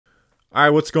All right,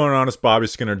 what's going on? It's Bobby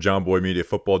Skinner, John Boy Media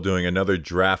Football, doing another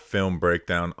draft film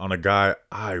breakdown on a guy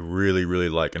I really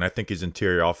like, and I think he's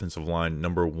interior offensive line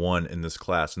 #1 in this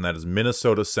class, and that is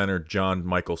Minnesota center John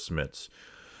Michael Schmitz.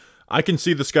 I can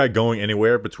see this guy going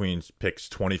anywhere between picks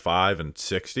 25 and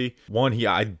 60.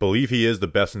 I believe he is the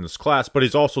best in this class, but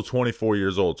he's also 24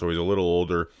 years old, so he's a little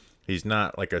older. He's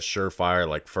not like a surefire,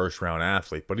 like first-round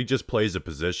athlete, but he just plays a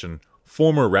position.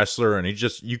 Former wrestler, and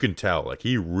you can tell, like,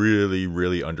 he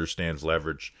really understands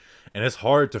leverage, and it's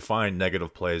hard to find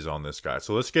negative plays on this guy.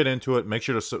 So let's get into it. Make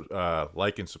sure to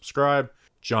like and subscribe.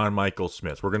 John Michael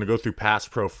Schmitz. We're going to go through pass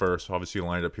pro first, obviously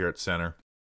lined up here at center.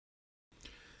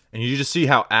 And you just see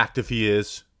how active he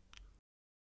is.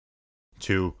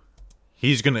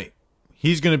 He's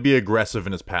gonna be aggressive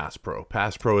in his pass pro.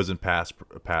 Pass pro isn't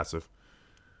passive.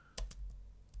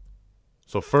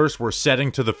 So first, we're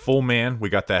setting to the full man. We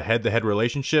got that head-to-head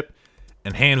relationship.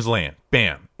 And hands land.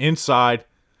 Bam. Inside.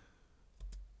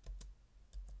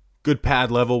 Good pad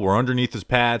level. We're underneath his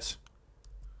pads.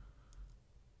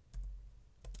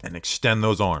 And extend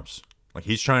those arms. Like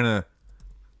he's trying to...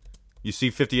 You see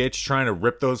 58's trying to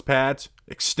rip those pads.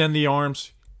 Extend the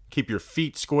arms. Keep your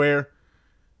feet square.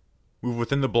 Move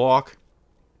within the block.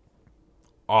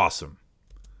 Awesome.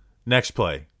 Next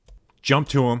play. Jump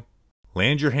to him.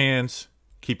 Land your hands.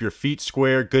 Keep your feet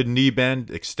square, good knee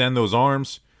bend, extend those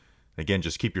arms. Again,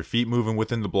 just keep your feet moving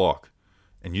within the block.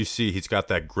 And you see he's got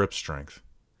that grip strength.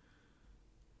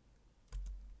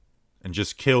 And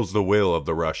just kills the will of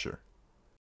the rusher.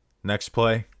 Next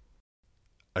play.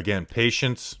 Again,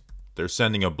 patience. They're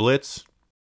sending a blitz.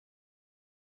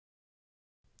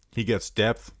 He gets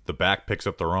depth. The back picks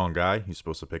up the wrong guy. He's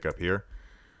supposed to pick up here.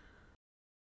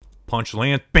 Punch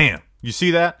land. Bam. You see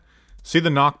that? See the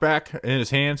knockback in his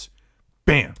hands?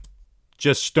 Bam!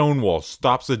 Just stonewall.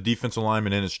 Stops the defensive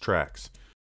lineman in his tracks.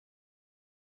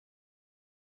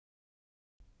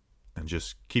 And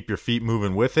just keep your feet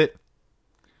moving with it.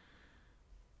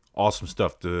 Awesome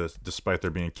stuff despite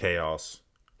there being chaos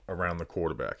around the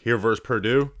quarterback. Here versus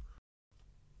Purdue,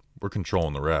 we're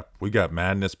controlling the rep. We got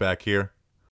madness back here.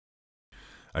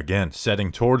 Again,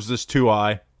 setting towards this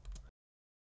 2-eye.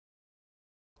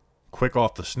 Quick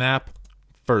off the snap.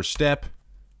 First step.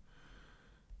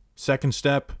 Second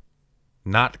step,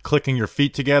 not clicking your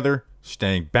feet together,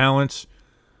 staying balanced,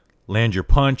 land your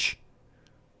punch,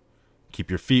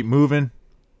 keep your feet moving,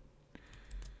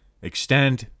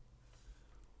 extend,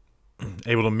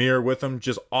 able to mirror with them.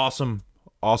 Just awesome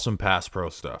pass pro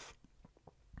stuff.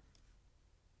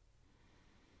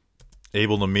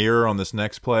 Able to mirror on this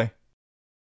next play.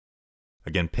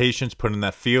 Again, patience, putting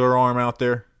that feeler arm out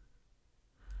there.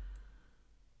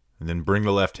 And then bring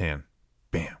the left hand.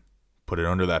 Bam. Put it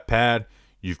under that pad.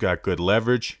 You've got good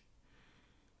leverage.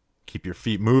 Keep your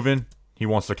feet moving. He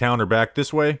wants to counter back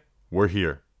this way. We're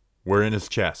here. We're in his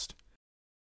chest.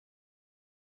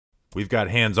 We've got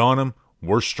hands on him.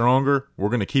 We're stronger. We're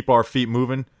going to keep our feet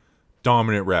moving.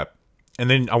 Dominant rep. And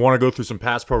then I want to go through some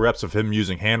pass pro reps of him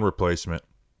using hand replacement.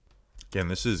 Again,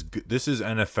 this is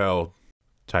NFL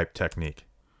type technique.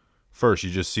 First, you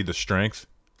just see the strength.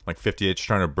 Like 58's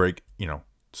trying to break,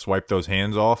 swipe those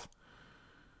hands off.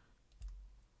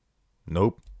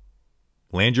 Nope.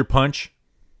 Land your punch.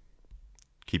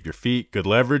 Keep your feet. Good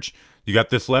leverage. You got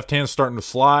this left hand starting to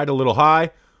slide a little high.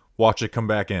 Watch it come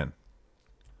back in.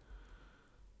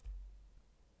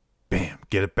 Bam.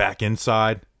 Get it back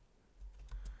inside.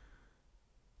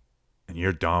 And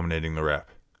you're dominating the rep.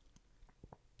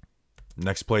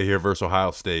 Next play here versus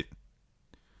Ohio State.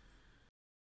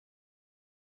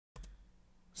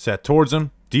 Set towards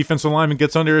him. Defensive lineman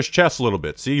gets under his chest a little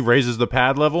bit. See, he raises the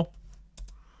pad level.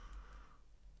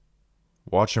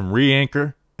 Watch him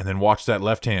re-anchor, and then watch that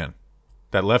left hand.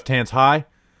 That left hand's high.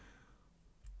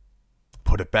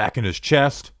 Put it back in his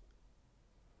chest.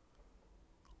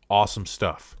 Awesome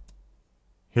stuff.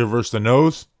 Here versus the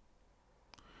nose.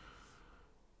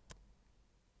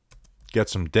 Get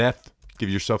some depth. Give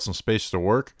yourself some space to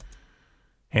work.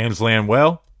 Hands land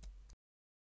well.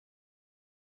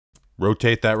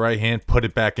 Rotate that right hand. Put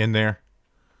it back in there.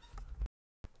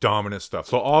 Dominant stuff.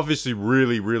 So obviously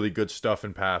really good stuff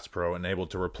in pass pro and able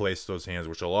to replace those hands,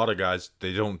 which a lot of guys,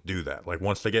 they don't do that. Like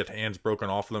once they get hands broken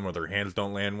off of them or their hands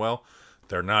don't land well,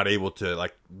 they're not able to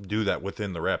like do that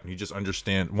within the rep. And you just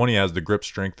understand, one, he has the grip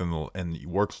strength and he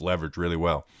works leverage really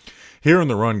well. Here in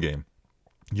the run game,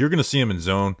 you're going to see him in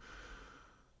zone.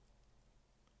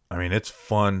 I mean, it's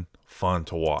fun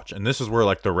to watch. And this is where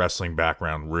like the wrestling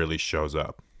background really shows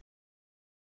up.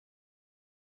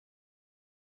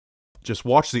 Just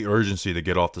watch the urgency to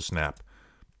get off the snap.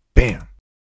 Bam.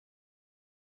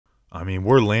 I mean,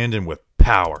 we're landing with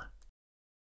power.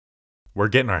 We're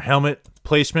getting our helmet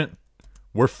placement.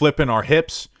 We're flipping our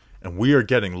hips, and we are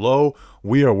getting low.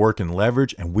 We are working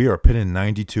leverage, and we are putting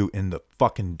 92 in the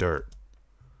fucking dirt.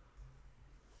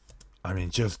 I mean,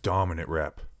 just dominant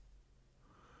rep.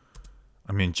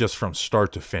 I mean, just from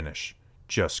start to finish.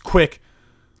 Just quick,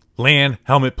 land,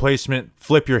 helmet placement,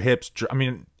 flip your hips. I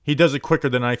mean, he does it quicker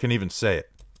than I can even say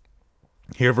it.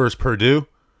 Here versus Purdue.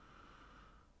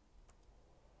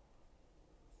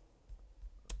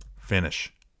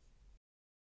 Finish.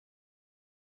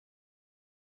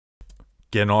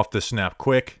 Getting off the snap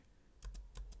quick.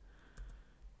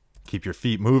 Keep your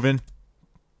feet moving.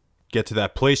 Get to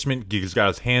that placement. He's got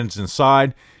his hands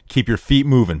inside. Keep your feet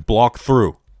moving. Block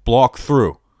through. Block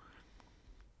through.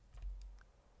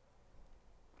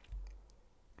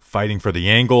 Fighting for the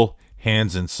angle.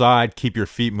 Hands inside. Keep your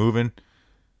feet moving.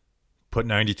 Put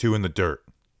 92 in the dirt.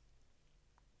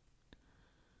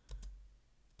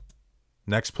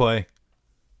 Next play.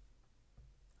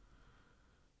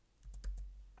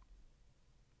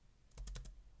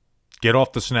 Get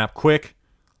off the snap quick.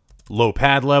 Low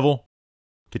pad level.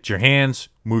 Get your hands.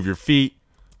 Move your feet.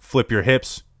 Flip your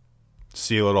hips.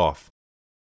 Seal it off.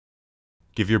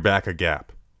 Give your back a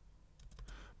gap.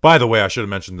 By the way, I should have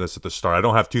mentioned this at the start. I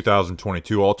don't have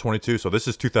 2022 all 22, so this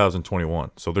is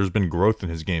 2021. So there's been growth in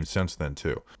his game since then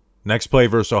too. Next play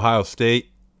versus Ohio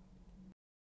State.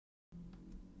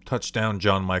 Touchdown,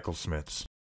 John Michael Schmitz.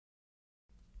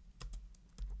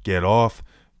 Get off.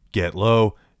 Get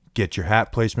low. Get your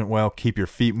hat placement well. Keep your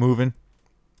feet moving.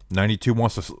 92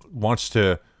 wants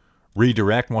to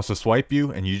redirect, wants to swipe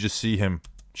you, and you just see him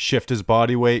shift his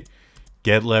body weight,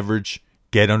 get leverage,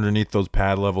 get underneath those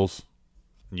pad levels,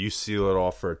 and you seal it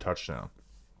off for a touchdown.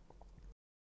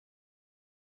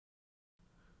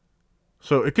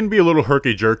 So it can be a little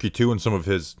herky-jerky too in some of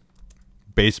his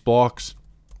base blocks.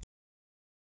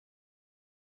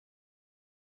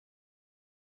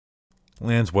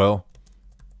 Lands well.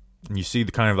 And you see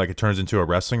the kind of like it turns into a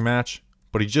wrestling match.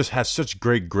 But he just has such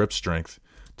great grip strength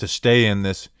to stay in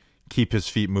this, keep his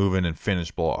feet moving, and finish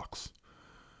blocks.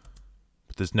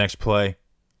 But this next play.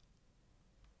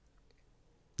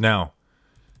 Now,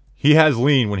 he has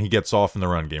lean when he gets off in the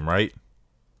run game, right?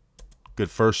 Good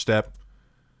first step.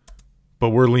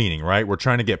 But we're leaning, right? We're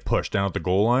trying to get pushed down at the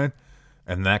goal line.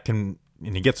 And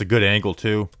he gets a good angle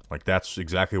too. Like that's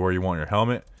exactly where you want your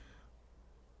helmet.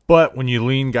 But when you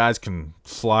lean, guys can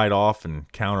slide off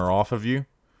and counter off of you.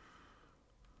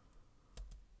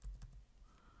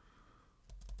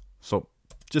 So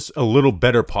just a little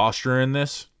better posture in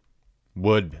this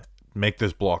would make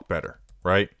this block better,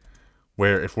 right?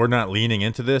 Where if we're not leaning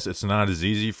into this, it's not as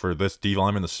easy for this D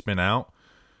lineman to spin out.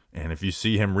 And if you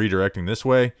see him redirecting this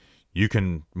way, you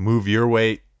can move your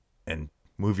weight and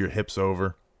move your hips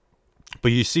over.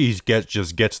 But you see he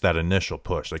just gets that initial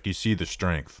push. Like you see the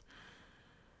strength.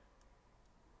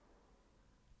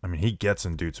 I mean, he gets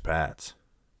in dude's pads.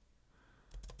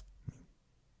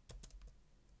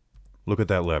 Look at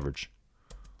that leverage.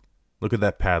 Look at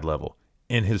that pad level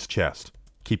in his chest.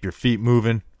 Keep your feet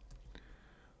moving.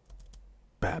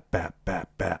 Bat, bat, bat,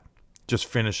 bat. Just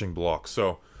finishing blocks.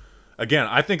 So, again,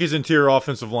 I think his interior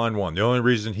offensive line won. The only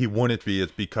reason he wouldn't be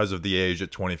is because of the age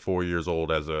at 24 years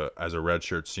old as a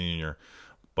redshirt senior.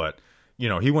 But, you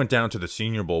know, he went down to the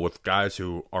Senior Bowl with guys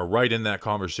who are right in that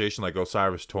conversation like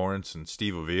Osiris Torrance and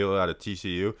Steve Avila out of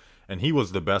TCU. And he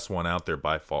was the best one out there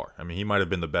by far. I mean, he might have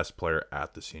been the best player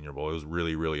at the Senior Bowl. It was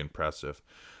really, really impressive.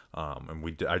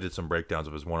 And I did some breakdowns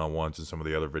of his one-on-ones and some of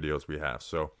the other videos we have.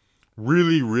 So,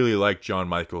 really, really like John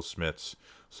Michael Schmitz.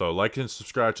 So, like and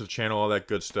subscribe to the channel, all that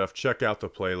good stuff. Check out the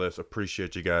playlist.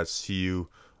 Appreciate you guys. See you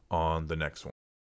on the next one.